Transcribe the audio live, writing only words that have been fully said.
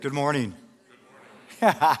Good morning.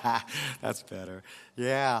 That's better.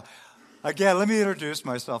 Yeah. Again, let me introduce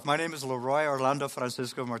myself. My name is Leroy Orlando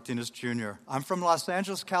Francisco Martinez Jr. I'm from Los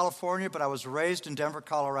Angeles, California, but I was raised in Denver,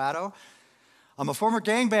 Colorado. I'm a former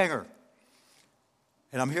gangbanger.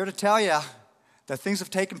 And I'm here to tell you that things have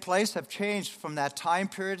taken place, have changed from that time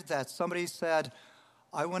period that somebody said,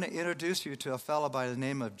 I want to introduce you to a fellow by the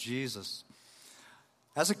name of Jesus.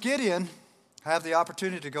 As a Gideon, I have the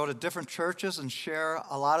opportunity to go to different churches and share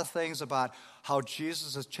a lot of things about how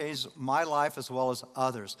Jesus has changed my life as well as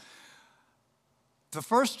others. The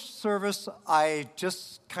first service, I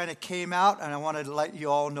just kind of came out, and I wanted to let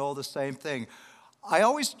you all know the same thing. I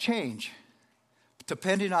always change,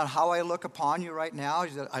 depending on how I look upon you right now.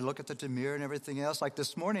 I look at the demeanor and everything else. Like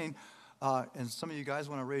this morning, and some of you guys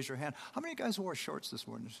want to raise your hand. How many of you guys wore shorts this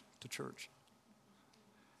morning to church?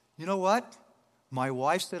 You know what? My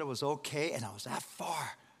wife said it was okay, and I was that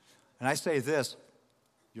far. And I say this,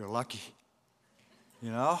 you're lucky.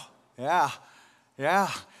 You know? Yeah.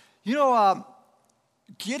 You know,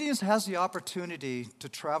 Gideon's has the opportunity to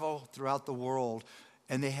travel throughout the world,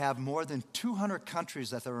 and they have more than 200 countries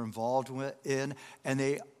that they're involved in, and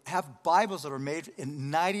they have Bibles that are made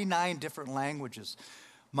in 99 different languages.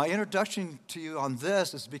 My introduction to you on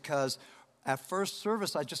this is because at first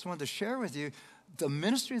service, I just wanted to share with you the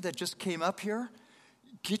ministry that just came up here.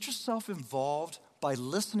 Get yourself involved by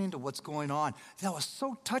listening to what's going on. That was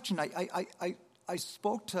so touching. I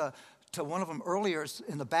spoke to one of them earlier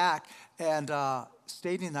in the back and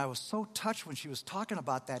stating that I was so touched when she was talking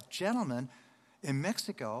about that gentleman in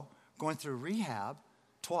Mexico going through rehab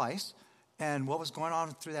twice and what was going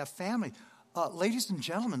on through that family. Ladies and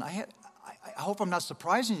gentlemen, I hope I'm not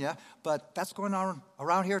surprising you, but that's going on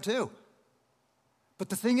around here too. But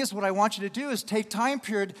the thing is, what I want you to do is take time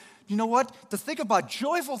period, you know what, to think about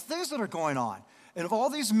joyful things that are going on. And of all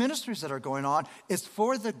these ministries that are going on, it's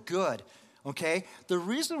for the good, okay? The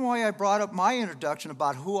reason why I brought up my introduction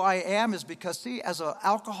about who I am is because, see, as an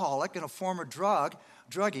alcoholic and a former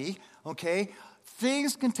druggie, okay,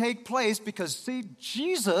 things can take place because, see,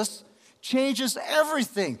 Jesus changes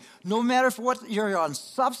everything. No matter if what you're on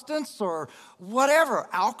substance or whatever,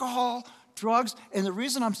 alcohol, drugs. And the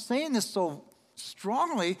reason I'm saying this so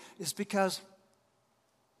strongly is because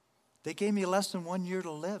they gave me less than 1 year to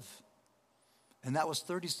live. And that was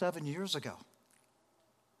 37 years ago.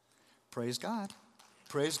 Praise God.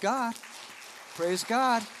 Praise God. Praise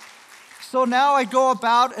God. So now I go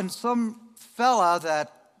about, and some fella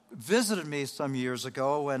that visited me some years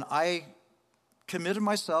ago when I committed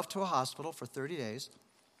myself to a hospital for 30 days.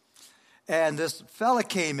 And this fella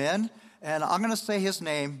came in, and I'm going to say his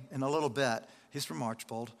name in a little bit. He's from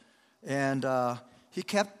Archbold. And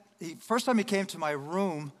first time he came to my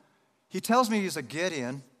room, he tells me he's a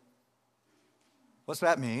Gideon. What's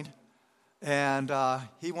that mean? And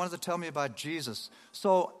he wanted to tell me about Jesus.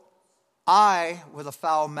 So I, with a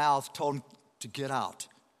foul mouth, told him to get out.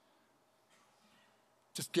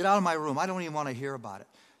 Just get out of my room. I don't even want to hear about it.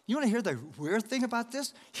 You want to hear the weird thing about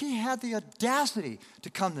this? He had the audacity to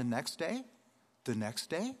come the next day, the next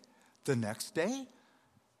day, the next day.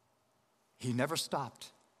 He never stopped.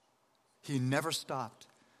 He never stopped.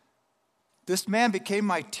 This man became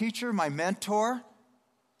my teacher, my mentor,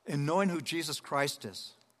 in knowing who Jesus Christ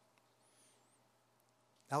is.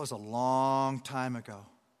 That was a long time ago,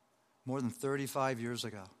 more than 35 years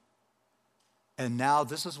ago. And now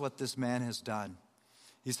this is what this man has done.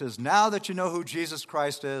 He says, now that you know who Jesus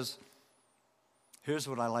Christ is, here's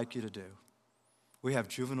what I'd like you to do. We have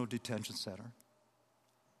juvenile detention center.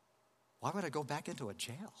 Why would I go back into a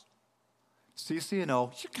jail?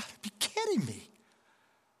 CCNO, you got to be kidding me.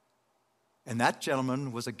 And that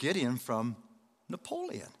gentleman was a Gideon from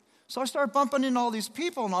Napoleon. So I started bumping into all these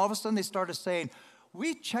people, and all of a sudden they started saying,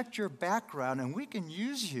 we checked your background, and we can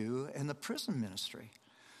use you in the prison ministry.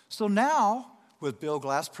 So now, with Bill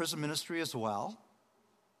Glass Prison Ministry as well,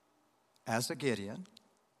 as a Gideon,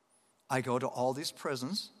 I go to all these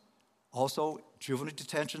prisons, also juvenile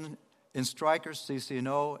detention in Stryker,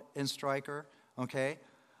 CCNO in Stryker, okay?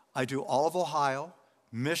 I do all of Ohio,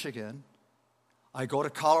 Michigan. I go to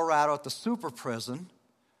Colorado at the super prison,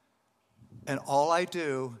 and all I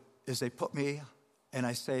do is they put me, and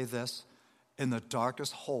I say this, in the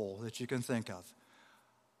darkest hole that you can think of.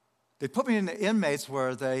 They put me in the inmates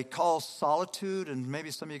where they call solitude, and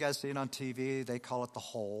maybe some of you guys see it on TV, they call it the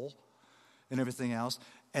hole and everything else.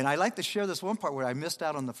 And I like to share this one part where I missed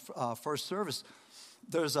out on the first service.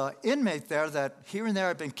 There's an inmate there that here and there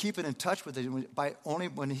I've been keeping in touch with it by only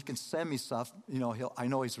when he can send me stuff, you know, I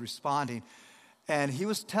know he's responding. And he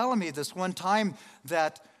was telling me this one time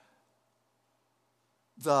that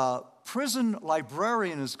the prison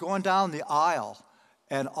librarian is going down the aisle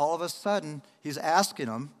And all of a sudden, he's asking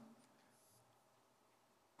them,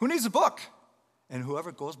 who needs a book? And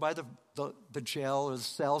whoever goes by the jail or the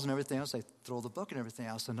cells and everything else, they throw the book and everything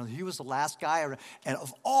else. And he was the last guy. And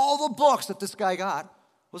of all the books that this guy got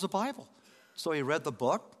was a Bible. So he read the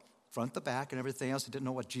book, front to back and everything else. He didn't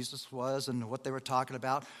know what Jesus was and what they were talking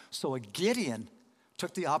about. So Gideon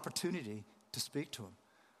took the opportunity to speak to him.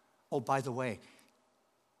 Oh, by the way,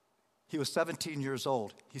 he was 17 years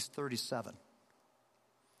old. He's 37.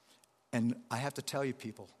 And I have to tell you,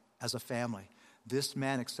 people, as a family, this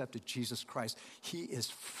man accepted Jesus Christ. He is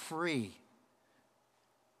free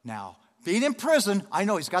now. Being in prison, I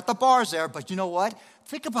know he's got the bars there, but you know what?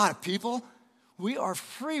 Think about it, people. We are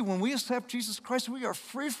free. When we accept Jesus Christ, we are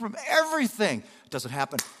free from everything. It doesn't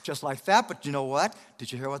happen just like that, but you know what?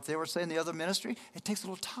 Did you hear what they were saying in the other ministry? It takes a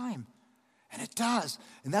little time, and it does.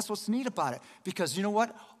 And that's what's neat about it, because you know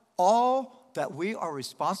what? All that we are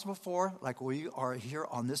responsible for, like we are here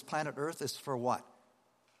on this planet Earth, is for what?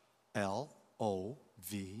 Love.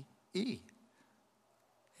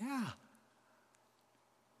 Yeah.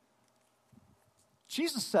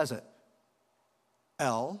 Jesus says it.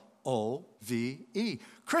 Love.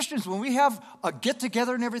 Christians, when we have a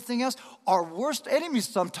get-together and everything else, our worst enemies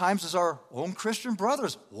sometimes is our own Christian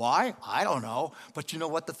brothers. Why? I don't know. But you know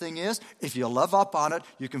what the thing is? If you love up on it,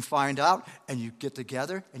 you can find out, and you get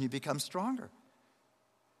together, and you become stronger.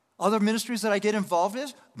 Other ministries that I get involved in,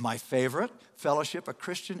 my favorite, Fellowship of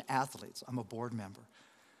Christian Athletes. I'm a board member.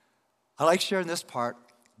 I like sharing this part.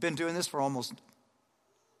 Been doing this for almost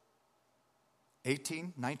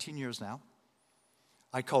 18, 19 years now.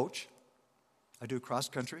 I coach. I do cross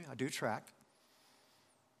country. I do track.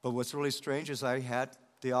 But what's really strange is I had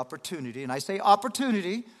the opportunity, and I say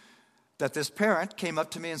opportunity, that this parent came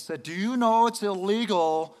up to me and said, do you know it's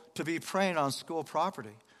illegal to be praying on school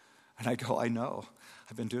property? And I go, I know.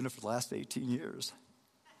 I've been doing it for the last 18 years.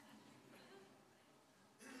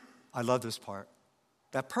 I love this part.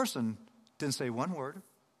 That person didn't say one word,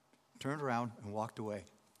 turned around and walked away.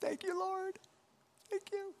 Thank you, Lord. Thank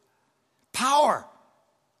you. Power.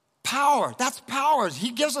 Power. That's power.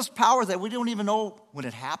 He gives us power that we don't even know when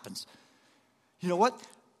it happens. You know what?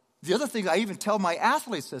 The other thing I even tell my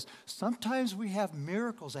athletes is, sometimes we have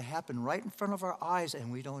miracles that happen right in front of our eyes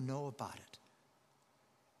and we don't know about it.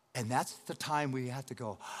 And that's the time we have to go,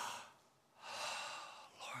 Lord,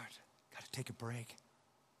 got to take a break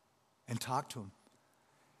and talk to him.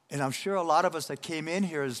 And I'm sure a lot of us that came in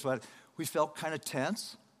here is what we felt kind of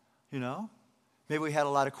tense, you know. Maybe we had a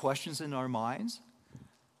lot of questions in our minds.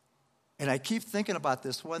 And I keep thinking about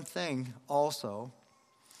this one thing also,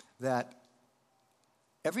 that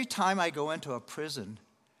every time I go into a prison,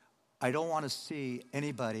 I don't want to see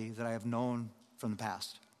anybody that I have known from the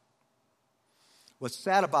past. What's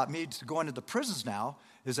sad about me going to the prisons now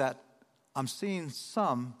is that I'm seeing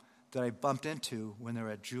some that I bumped into when they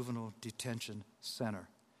were at juvenile detention center.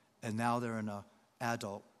 And now they're in an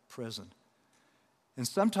adult prison. And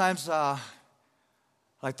sometimes,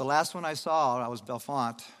 like the last one I saw, I was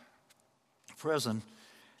Bellefonte prison,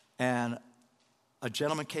 and a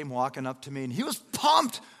gentleman came walking up to me, and he was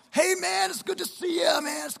pumped. Hey, man, it's good to see you,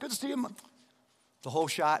 man. It's good to see you. The whole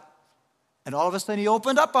shot. And all of a sudden, he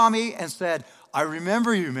opened up on me and said, I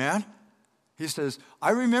remember you, man. He says,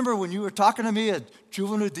 I remember when you were talking to me at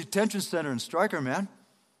Juvenile Detention Center in Stryker, man.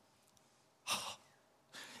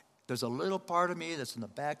 There's a little part of me that's in the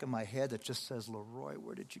back of my head that just says, Leroy,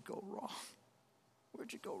 where did you go wrong?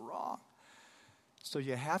 Where'd you go wrong? So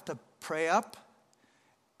you have to pray up,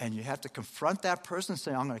 and you have to confront that person and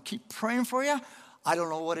say, I'm going to keep praying for you. I don't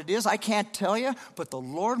know what it is. I can't tell you, but the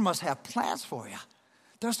Lord must have plans for you.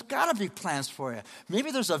 There's got to be plans for you.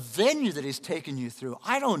 Maybe there's a venue that he's taking you through.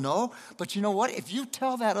 I don't know. But you know what? If you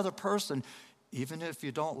tell that other person, even if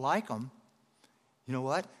you don't like them, you know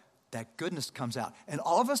what? That goodness comes out. And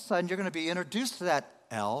all of a sudden, you're going to be introduced to that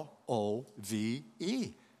Love.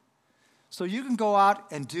 So you can go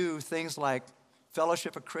out and do things like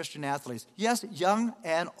Fellowship of Christian Athletes. Yes, young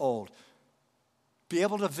and old. Be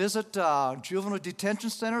able to visit juvenile detention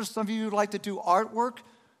centers. Some of you like to do artwork.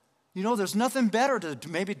 You know, there's nothing better to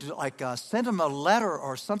maybe send them a letter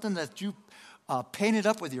or something that you painted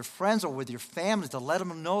up with your friends or with your family to let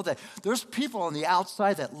them know that there's people on the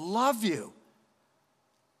outside that love you.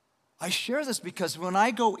 I share this because when I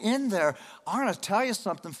go in there, I'm going to tell you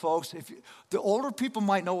something, folks. The older people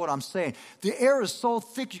might know what I'm saying. The air is so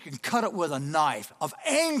thick you can cut it with a knife of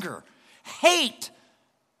anger, hate.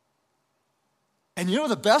 And you know what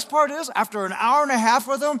the best part is? After an hour and a half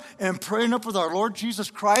with them and praying up with our Lord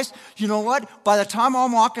Jesus Christ, you know what? By the time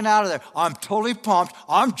I'm walking out of there, I'm totally pumped.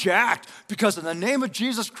 I'm jacked because in the name of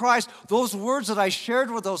Jesus Christ, those words that I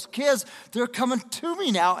shared with those kids, they're coming to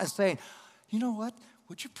me now and saying, you know what?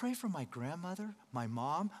 Would you pray for my grandmother, my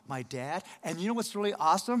mom, my dad? And you know what's really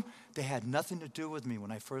awesome? They had nothing to do with me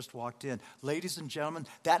when I first walked in. Ladies and gentlemen,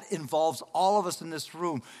 that involves all of us in this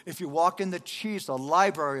room. If you walk in the Chiefs, a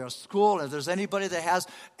library, a school, and if there's anybody that has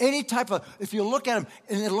any type of, if you look at them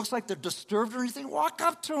and it looks like they're disturbed or anything, walk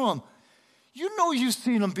up to them. You know you've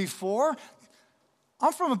seen them before.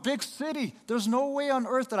 I'm from a big city. There's no way on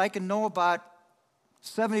earth that I can know about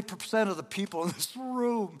 70% of the people in this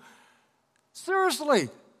room. Seriously,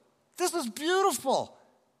 this is beautiful.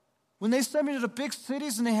 When they send me to the big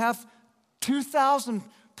cities and they have 2,000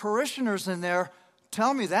 parishioners in there,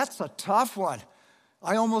 tell me that's a tough one.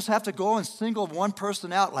 I almost have to go and single one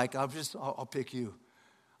person out, like I'll pick you.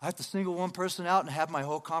 I have to single one person out and have my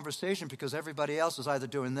whole conversation because everybody else is either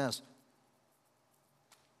doing this.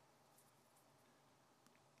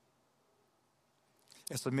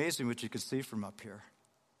 It's amazing what you can see from up here.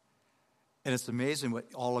 And it's amazing what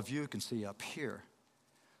all of you can see up here.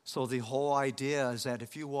 So the whole idea is that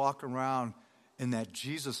if you walk around in that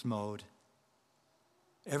Jesus mode,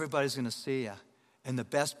 everybody's going to see you. And the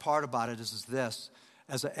best part about it is this.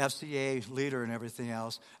 As an FCA leader and everything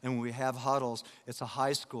else, and when we have huddles, it's a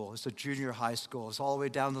high school, it's a junior high school, it's all the way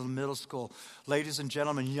down to the middle school. Ladies and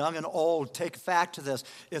gentlemen, young and old, take fact to this.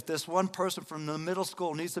 If this one person from the middle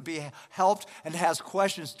school needs to be helped and has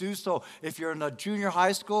questions, do so. If you're in the junior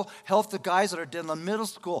high school, help the guys that are in the middle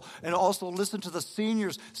school, and also listen to the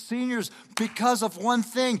seniors. Seniors, because of one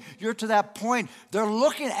thing, you're to that point. They're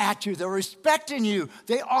looking at you, they're respecting you,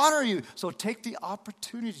 they honor you. So take the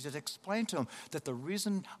opportunity to explain to them that the reason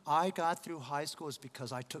I got through high school is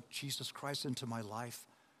because I took Jesus Christ into my life.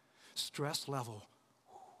 Stress level.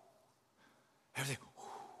 Everything.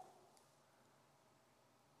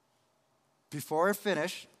 Before I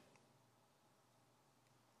finish,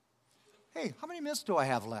 hey, how many minutes do I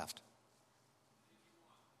have left?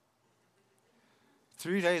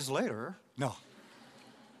 3 days later, no.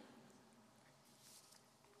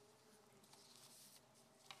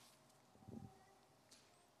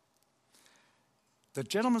 The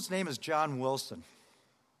gentleman's name is John Wilson.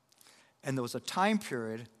 And there was a time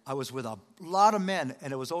period, I was with a lot of men,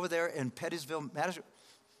 and it was over there in Pettysville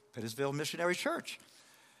Missionary Church.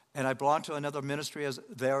 And I belonged to another ministry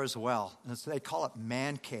there as well. And they call it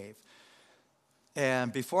Man Cave.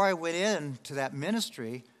 And before I went into that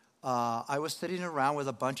ministry, I was sitting around with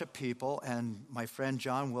a bunch of people, and my friend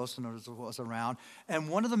John Wilson was around. And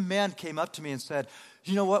one of the men came up to me and said,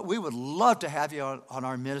 you know what, we would love to have you on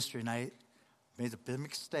our ministry. And I made a big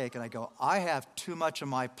mistake, and I go, I have too much on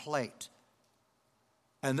my plate.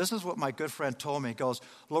 And this is what my good friend told me. He goes,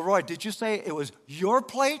 Leroy, did you say it was your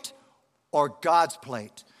plate or God's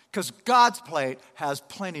plate? Because God's plate has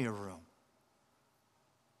plenty of room.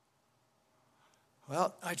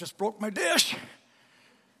 Well, I just broke my dish.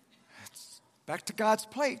 It's back to God's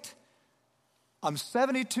plate. I'm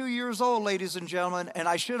 72 years old, ladies and gentlemen, and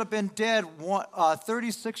I should have been dead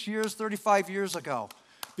 36 years, 35 years ago,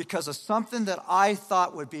 because of something that I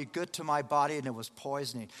thought would be good to my body, and it was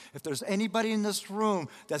poisoning. If there's anybody in this room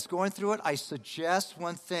that's going through it, I suggest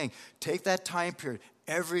one thing. Take that time period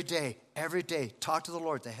every day, talk to the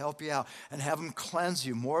Lord to help you out and have him cleanse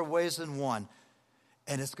you more ways than one.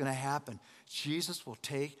 And it's going to happen. Jesus will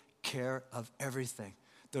take care of everything.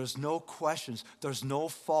 There's no questions. There's no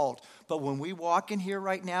fault. But when we walk in here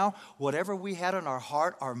right now, whatever we had in our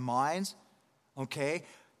heart, our minds, okay,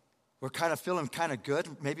 we're kind of feeling kind of good,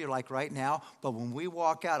 maybe like right now. But when we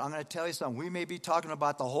walk out, I'm going to tell you something. We may be talking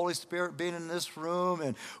about the Holy Spirit being in this room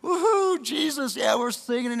and, woohoo, Jesus, yeah, we're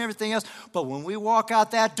singing and everything else. But when we walk out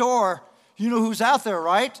that door, you know who's out there,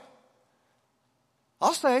 right?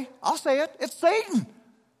 I'll say it. It's Satan.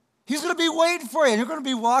 He's going to be waiting for you. And you're going to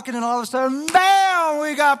be walking, and all of a sudden, bam,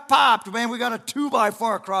 we got popped. Man, we got a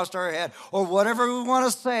 2x4 across our head, or whatever we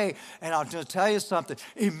want to say. And I'm going to tell you something.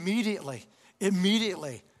 Immediately,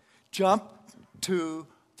 jump to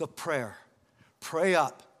the prayer. Pray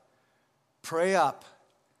up.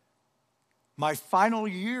 My final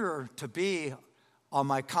year to be on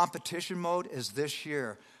my competition mode is this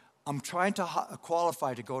year. I'm trying to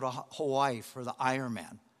qualify to go to Hawaii for the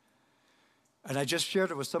Ironman. And I just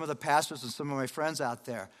shared it with some of the pastors and some of my friends out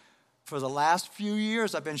there. For the last few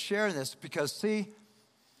years, I've been sharing this because, see,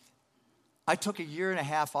 I took a year and a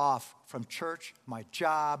half off from church, my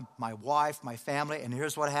job, my wife, my family, and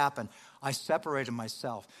here's what happened. I separated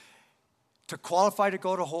myself. To qualify to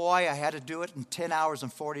go to Hawaii, I had to do it in 10 hours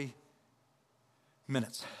and 40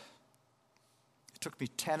 minutes. It took me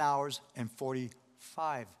 10 hours and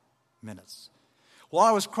 45 minutes. While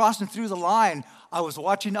I was crossing through the line, I was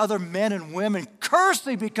watching other men and women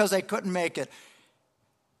cursing because they couldn't make it.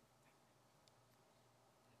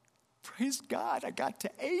 Praise God, I got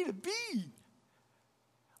to A to B.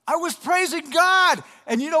 I was praising God.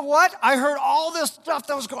 And you know what? I heard all this stuff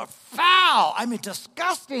that was going foul. I mean,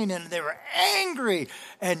 disgusting. And they were angry.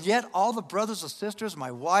 And yet all the brothers and sisters,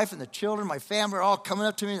 my wife and the children, my family are all coming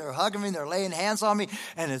up to me. They're hugging me. They're laying hands on me.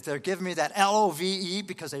 And they're giving me that LOVE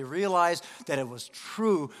because they realized that it was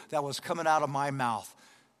true that was coming out of my mouth.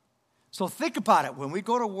 So think about it. When we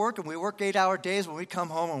go to work and we work 8-hour days, when we come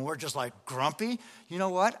home and we're just like grumpy, you know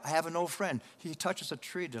what? I have an old friend. He touches a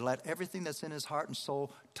tree to let everything that's in his heart and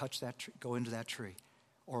soul touch that tree, go into that tree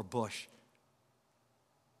or a bush.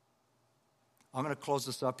 I'm going to close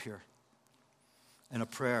this up here in a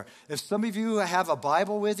prayer. If some of you have a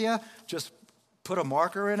Bible with you, just put a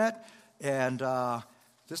marker in it. And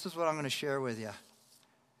this is what I'm going to share with you.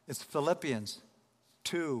 It's Philippians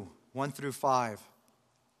 2, 1 through 5.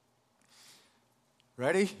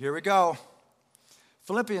 Ready? Here we go.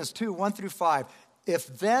 Philippians 2, 1 through 5. If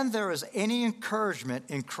then there is any encouragement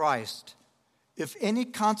in Christ, if any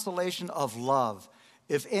consolation of love,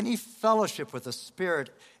 if any fellowship with the Spirit,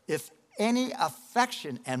 if any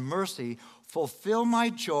affection and mercy, fulfill my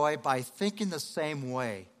joy by thinking the same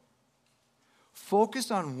way. Focus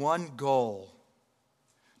on one goal.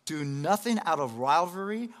 Do nothing out of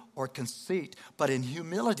rivalry or conceit, but in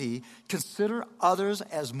humility, consider others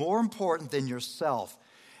as more important than yourself.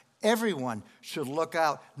 Everyone should look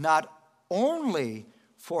out not only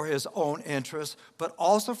for his own interests, but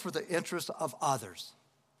also for the interests of others.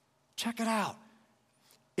 Check it out.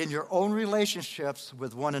 In your own relationships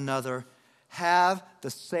with one another, have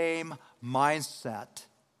the same mindset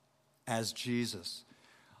as Jesus.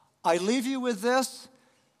 I leave you with this.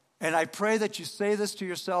 And I pray that you say this to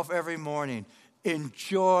yourself every morning.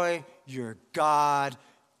 Enjoy your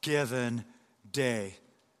God-given day.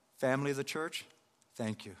 Family of the church,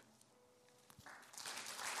 thank you.